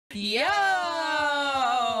Yo!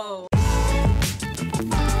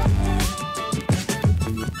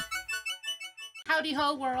 Howdy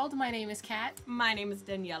ho world, my name is Kat. My name is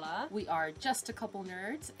Daniela. We are just a couple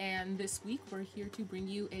nerds, and this week we're here to bring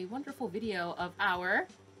you a wonderful video of our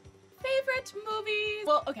favorite movies.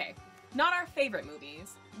 Well, okay, not our favorite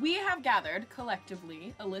movies. We have gathered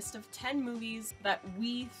collectively a list of 10 movies that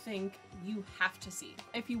we think you have to see.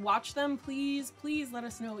 If you watch them, please let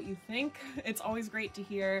us know what you think. It's always great to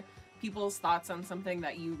hear people's thoughts on something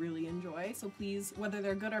that you really enjoy. So please, whether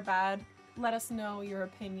they're good or bad, let us know your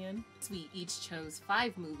opinion. We each chose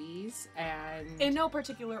 5 movies, and in no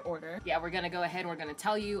particular order. Yeah, we're gonna go ahead and we're gonna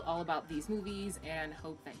tell you all about these movies and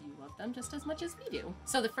hope that you love them just as much as we do.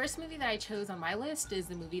 So the first movie that I chose on my list is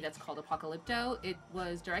the movie that's called Apocalypto. It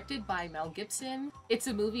was directed by Mel Gibson. It's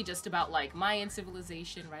a movie just about like Mayan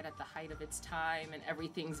civilization right at the height of its time, and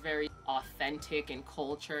everything's very authentic in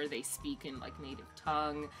culture. They speak in like native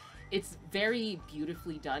tongue. It's very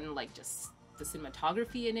beautifully done, like just the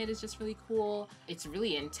cinematography in it is just really cool. It's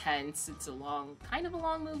really intense. It's kind of a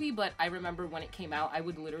long movie, but I remember when it came out, I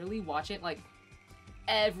would literally watch it like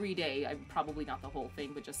every day. I'm probably not the whole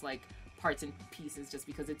thing, but just like parts and pieces just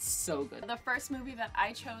because it's so good. The first movie that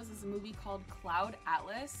I chose is a movie called Cloud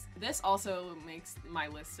Atlas. This also makes my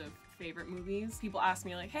list of favorite movies. People ask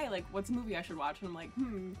me like, hey, like what's a movie I should watch? And I'm like,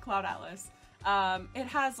 Cloud Atlas. It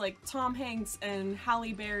has like Tom Hanks and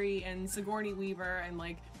Halle Berry and Sigourney Weaver, and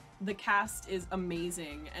like the cast is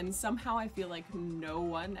amazing, and somehow I feel like no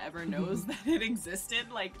one ever knows that it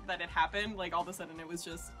existed, like that it happened. Like all of a sudden it was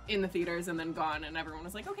just in the theaters and then gone, and everyone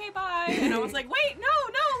was like, okay, bye. And I was like, wait, no,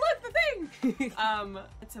 look, the thing!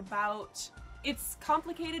 It's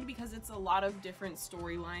complicated because it's a lot of different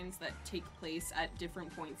storylines that take place at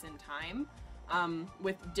different points in time,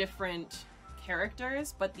 with different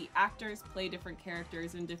characters, but the actors play different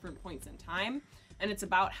characters in different points in time, and it's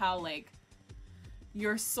about how like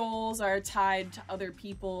your souls are tied to other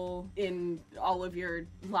people in all of your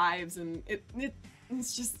lives, and it's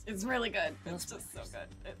really good. It's just so good.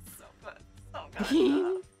 It's so good. So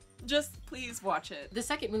good. Just please watch it. The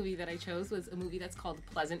second movie that I chose was a movie that's called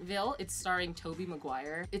Pleasantville. It's starring Tobey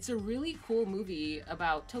Maguire. It's a really cool movie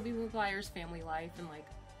about Tobey Maguire's family life and like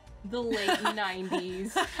the late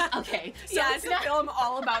 90s. Okay, so yeah, it's a film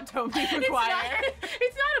all about Tobey Maguire.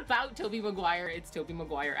 It's not about Tobey Maguire, it's Tobey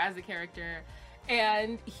Maguire as a character.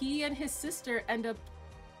 And he and his sister end up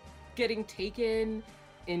getting taken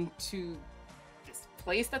into this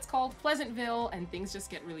place that's called Pleasantville, and things just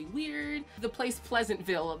get really weird. The place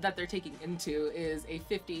Pleasantville that they're taking into is a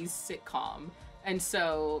 50s sitcom, and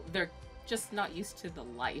so they're just not used to the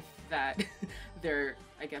life that they're,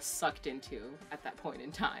 I guess, sucked into at that point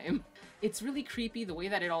in time. It's really creepy the way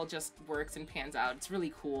that it all just works and pans out. It's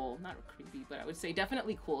really cool. Not creepy, but I would say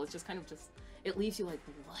definitely cool. It's just kind of it leaves you like,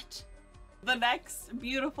 what? The next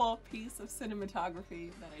beautiful piece of cinematography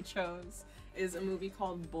that I chose is a movie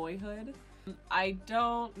called Boyhood. I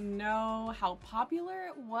don't know how popular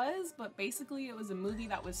it was, but basically it was a movie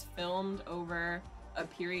that was filmed over a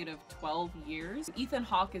period of 12 years. Ethan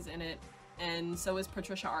Hawke is in it, and so is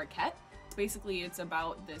Patricia Arquette. Basically it's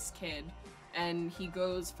about this kid, and he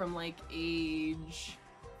goes from like age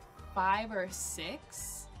 5 or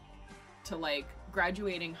 6 to like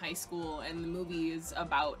graduating high school, and the movie is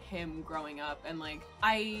about him growing up. And like,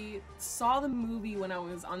 I saw the movie when I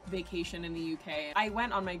was on vacation in the UK. I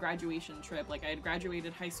went on my graduation trip. Like I had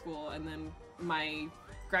graduated high school, and then my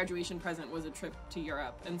graduation present was a trip to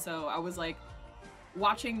Europe, and so I was like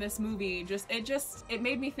watching this movie, it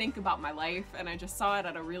made me think about my life, and I just saw it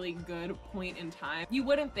at a really good point in time. You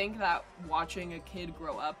wouldn't think that watching a kid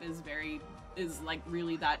grow up is like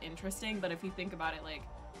really that interesting, but if you think about it, like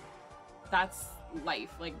that's life,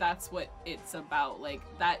 like that's what it's about. Like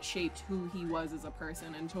that shaped who he was as a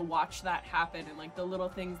person, and to watch that happen, and like the little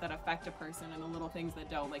things that affect a person and the little things that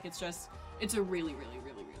don't, like it's a really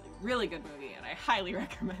good movie, and I highly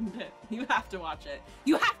recommend it. You have to watch it.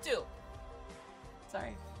 You have to!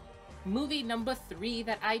 Sorry. Movie number 3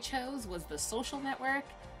 that I chose was The Social Network.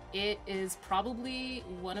 It is probably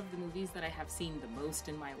one of the movies that I have seen the most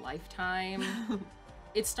in my lifetime.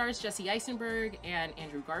 It stars Jesse Eisenberg and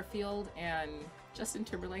Andrew Garfield, and Justin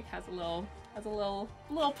Timberlake has a little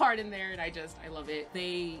part in there, and I love it.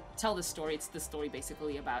 They tell the story. It's the story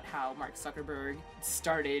basically about how Mark Zuckerberg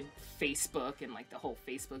started Facebook and like the whole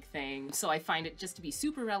Facebook thing. So I find it just to be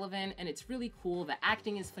super relevant, and it's really cool. The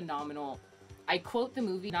acting is phenomenal. I quote the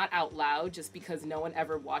movie not out loud just because no one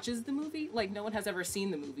ever watches the movie. Like, no one has ever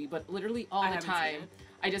seen the movie, but literally all the time,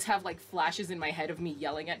 I just have like flashes in my head of me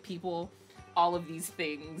yelling at people all of these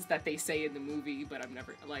things that they say in the movie, but I'm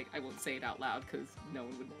never, like, I won't say it out loud because no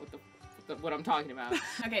one would know what the what I'm talking about.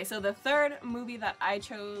 Okay, so the third movie that I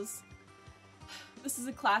chose, this is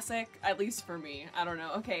a classic, at least for me. I don't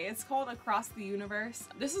know. Okay, it's called Across the Universe.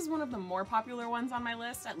 This is one of the more popular ones on my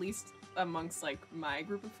list, at least amongst like my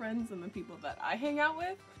group of friends and the people that I hang out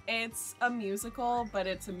with. It's a musical, but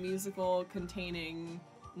it's a musical containing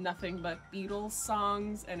nothing but Beatles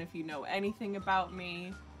songs, and if you know anything about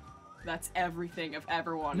me, that's everything I've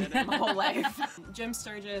ever wanted in my whole life. Jim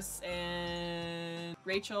Sturgis and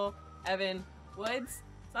Rachel Evan Woods,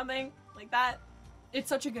 something like that. It's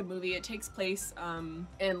such a good movie. It takes place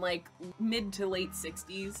in like mid to late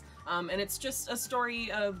 60s, and it's just a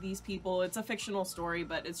story of these people. It's a fictional story,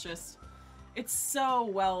 but it's so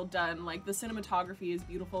well done. Like, the cinematography is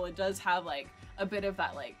beautiful. It does have like a bit of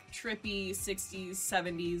that like trippy 60s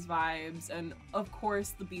 70s vibes, and of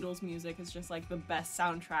course the Beatles music is just like the best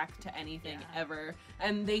soundtrack to anything ever,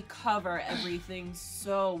 and they cover everything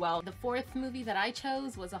so well. The fourth movie that I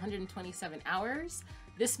chose was 127 Hours.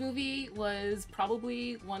 This movie was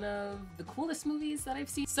probably one of the coolest movies that I've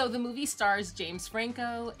seen. So the movie stars James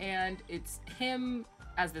Franco, and it's him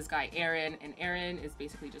as this guy Aaron, and Aaron is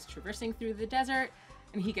basically just traversing through the desert,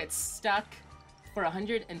 and he gets stuck for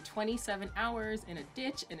 127 hours in a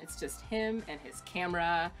ditch, and it's just him and his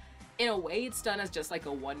camera. In a way, it's done as just like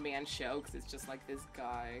a one-man show, because it's just like this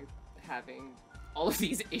guy having all of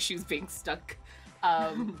these issues being stuck,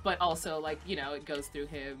 but also like, you know, it goes through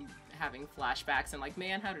him having flashbacks and like,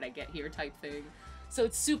 man, how did I get here type thing. So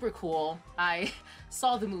it's super cool. I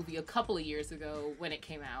saw the movie a couple of years ago when it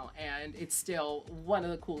came out, and it's still one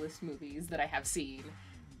of the coolest movies that I have seen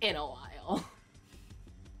in a while.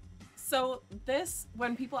 So this,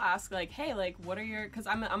 when people ask like, hey, like, what are your, because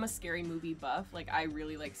I'm a scary movie buff, like I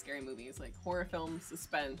really like scary movies, like horror films,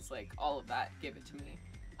 suspense, like all of that, give it to me.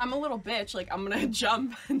 I'm a little bitch, like I'm gonna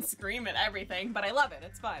jump and scream at everything, but I love it,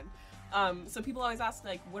 it's fun. So people always ask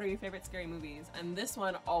like, what are your favorite scary movies? And this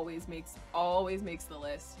one always makes the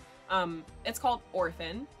list. It's called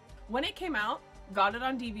Orphan. When it came out, got it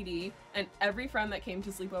on DVD, and every friend that came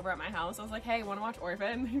to sleep over at my house, I was like, hey, wanna watch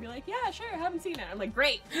Orphan? And they'd be like, yeah, sure, I haven't seen it. I'm like,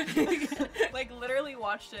 great. Like literally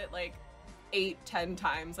watched it like 8-10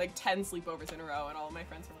 times, like 10 sleepovers in a row, and all of my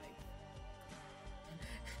friends were like,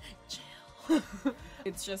 chill.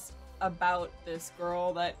 It's just about this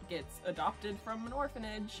girl that gets adopted from an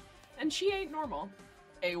orphanage, and she ain't normal.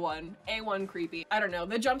 A1 creepy. I don't know,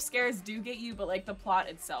 the jump scares do get you, but like the plot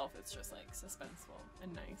itself, it's just like suspenseful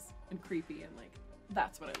and nice and creepy, and like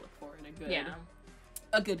that's what I look for in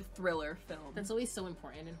a good thriller film. That's always so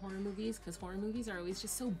important in horror movies, because horror movies are always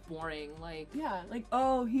just so boring. Like, yeah, like,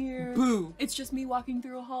 oh, here, boo, it's just me walking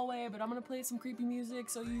through a hallway, but I'm gonna play some creepy music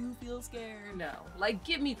so you feel scared. No, like,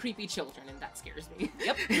 give me creepy children, and that scares me.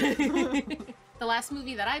 Yep. The last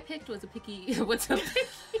movie that I picked was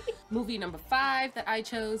movie number 5 that I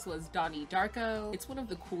chose was Donnie Darko. It's one of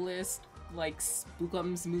the coolest like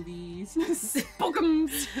spookums movies.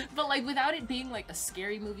 Spookums. But like, without it being like a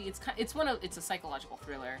scary movie, it's a psychological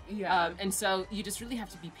thriller. Yeah. And so you just really have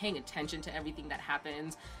to be paying attention to everything that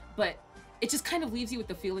happens, but it just kind of leaves you with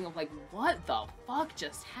the feeling of like, what the fuck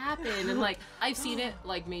just happened? And like, I've seen it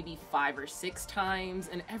like maybe 5 or 6 times,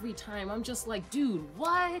 and every time I'm just like, dude,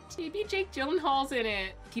 what? Maybe Jake Gyllenhaal's in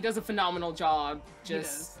it. He does a phenomenal job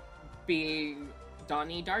just being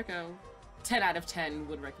Donnie Darko. 10 out of 10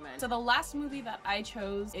 would recommend. So the last movie that I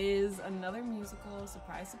chose is another musical.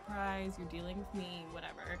 Surprise, surprise, you're dealing with me,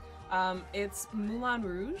 whatever. It's Moulin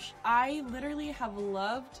Rouge. I literally have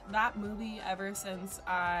loved that movie ever since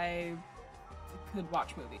I could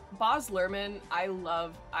watch movies. Baz Luhrmann, I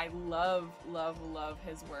love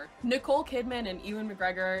his work. Nicole Kidman and Ewan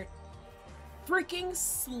McGregor freaking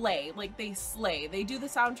slay. Like, they slay. They do the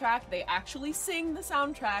soundtrack, they actually sing the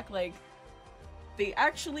soundtrack, like, they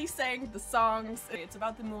actually sang the songs. It's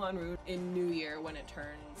about the Moulin Rouge in New Year, when it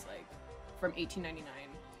turns like from 1899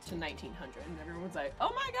 to 1900, and everyone's like,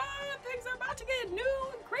 oh my god, things are about to get new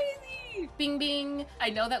and crazy. Bing bing. I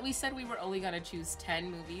know that we said we were only gonna choose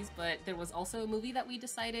 10 movies, but there was also a movie that we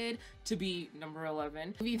decided to be number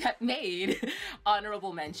 11. A movie that made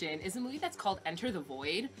honorable mention is a movie that's called Enter the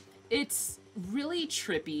Void. It's really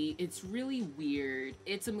trippy, it's really weird.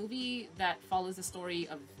 It's a movie that follows the story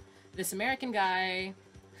of this American guy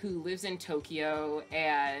who lives in Tokyo,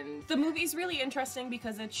 and the movie's really interesting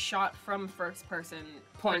because it's shot from first-person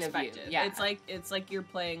point of view. Yeah, it's like you're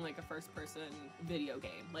playing like a first-person video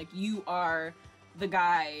game. Like, you are the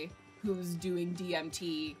guy who's doing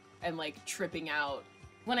DMT and like tripping out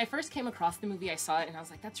When I first came across the movie, I saw it and I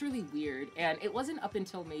was like, that's really weird. And it wasn't up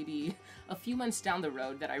until maybe a few months down the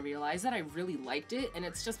road that I realized that I really liked it. And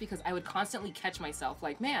it's just because I would constantly catch myself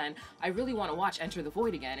like, man, I really want to watch Enter the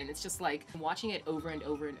Void again. And it's just like watching it over and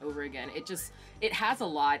over and over again. It has a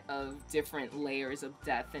lot of different layers of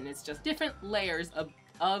depth, and it's just different layers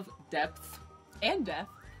of depth. And death.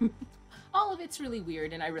 All of it's really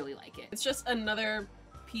weird and I really like it. It's just another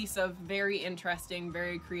piece of very interesting,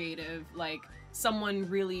 very creative, like someone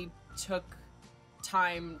really took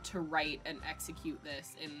time to write and execute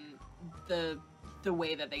this in the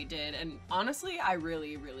way that they did, and honestly I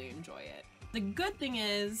really enjoy it. The good thing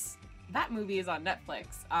is that movie is on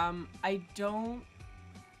Netflix. I don't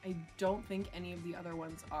think any of the other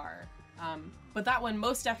ones are, but that one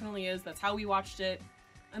most definitely is. That's how we watched it,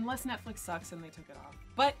 unless Netflix sucks and they took it off,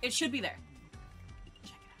 but it should be there.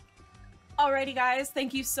 Alrighty guys,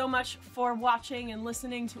 thank you so much for watching and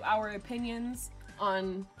listening to our opinions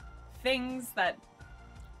on things that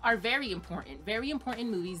are very important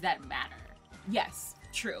movies that matter. Yes,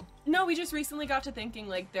 true. No, we just recently got to thinking,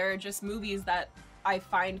 like, there are just movies that I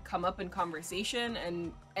find come up in conversation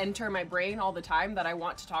and enter my brain all the time that I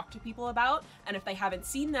want to talk to people about, and if they haven't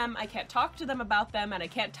seen them, I can't talk to them about them, and I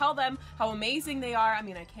can't tell them how amazing they are. I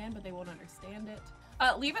mean, I can, but they won't understand it.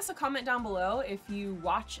 Leave us a comment down below if you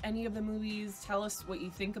watch any of the movies. Tell us what you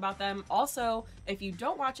think about them. Also, if you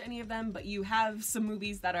don't watch any of them, but you have some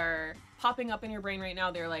movies that are popping up in your brain right now,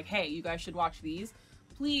 they're like, hey, you guys should watch these.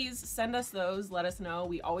 Please send us those. Let us know.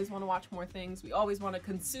 We always want to watch more things. We always want to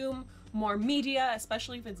consume more media,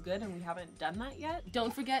 especially if it's good and we haven't done that yet.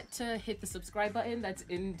 Don't forget to hit the subscribe button that's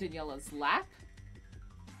in Daniela's lap.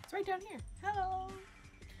 It's right down here. Hello.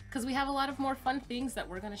 Because we have a lot of more fun things that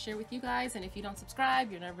we're going to share with you guys, and if you don't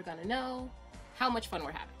subscribe, you're never going to know how much fun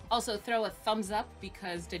we're having. Also, throw a thumbs up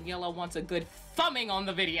because Daniela wants a good thumbing on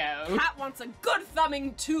the video. Kat wants a good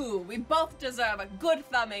thumbing too. We both deserve a good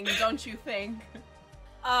thumbing, don't you think?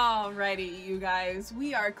 Alrighty, you guys.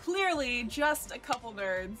 We are clearly just a couple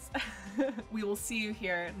nerds. We will see you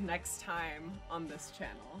here next time on this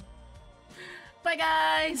channel. Bye,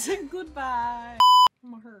 guys! Goodbye.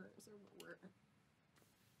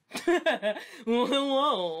 Well,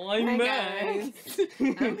 hello, I'm Hi, back. guys.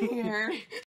 I'm here.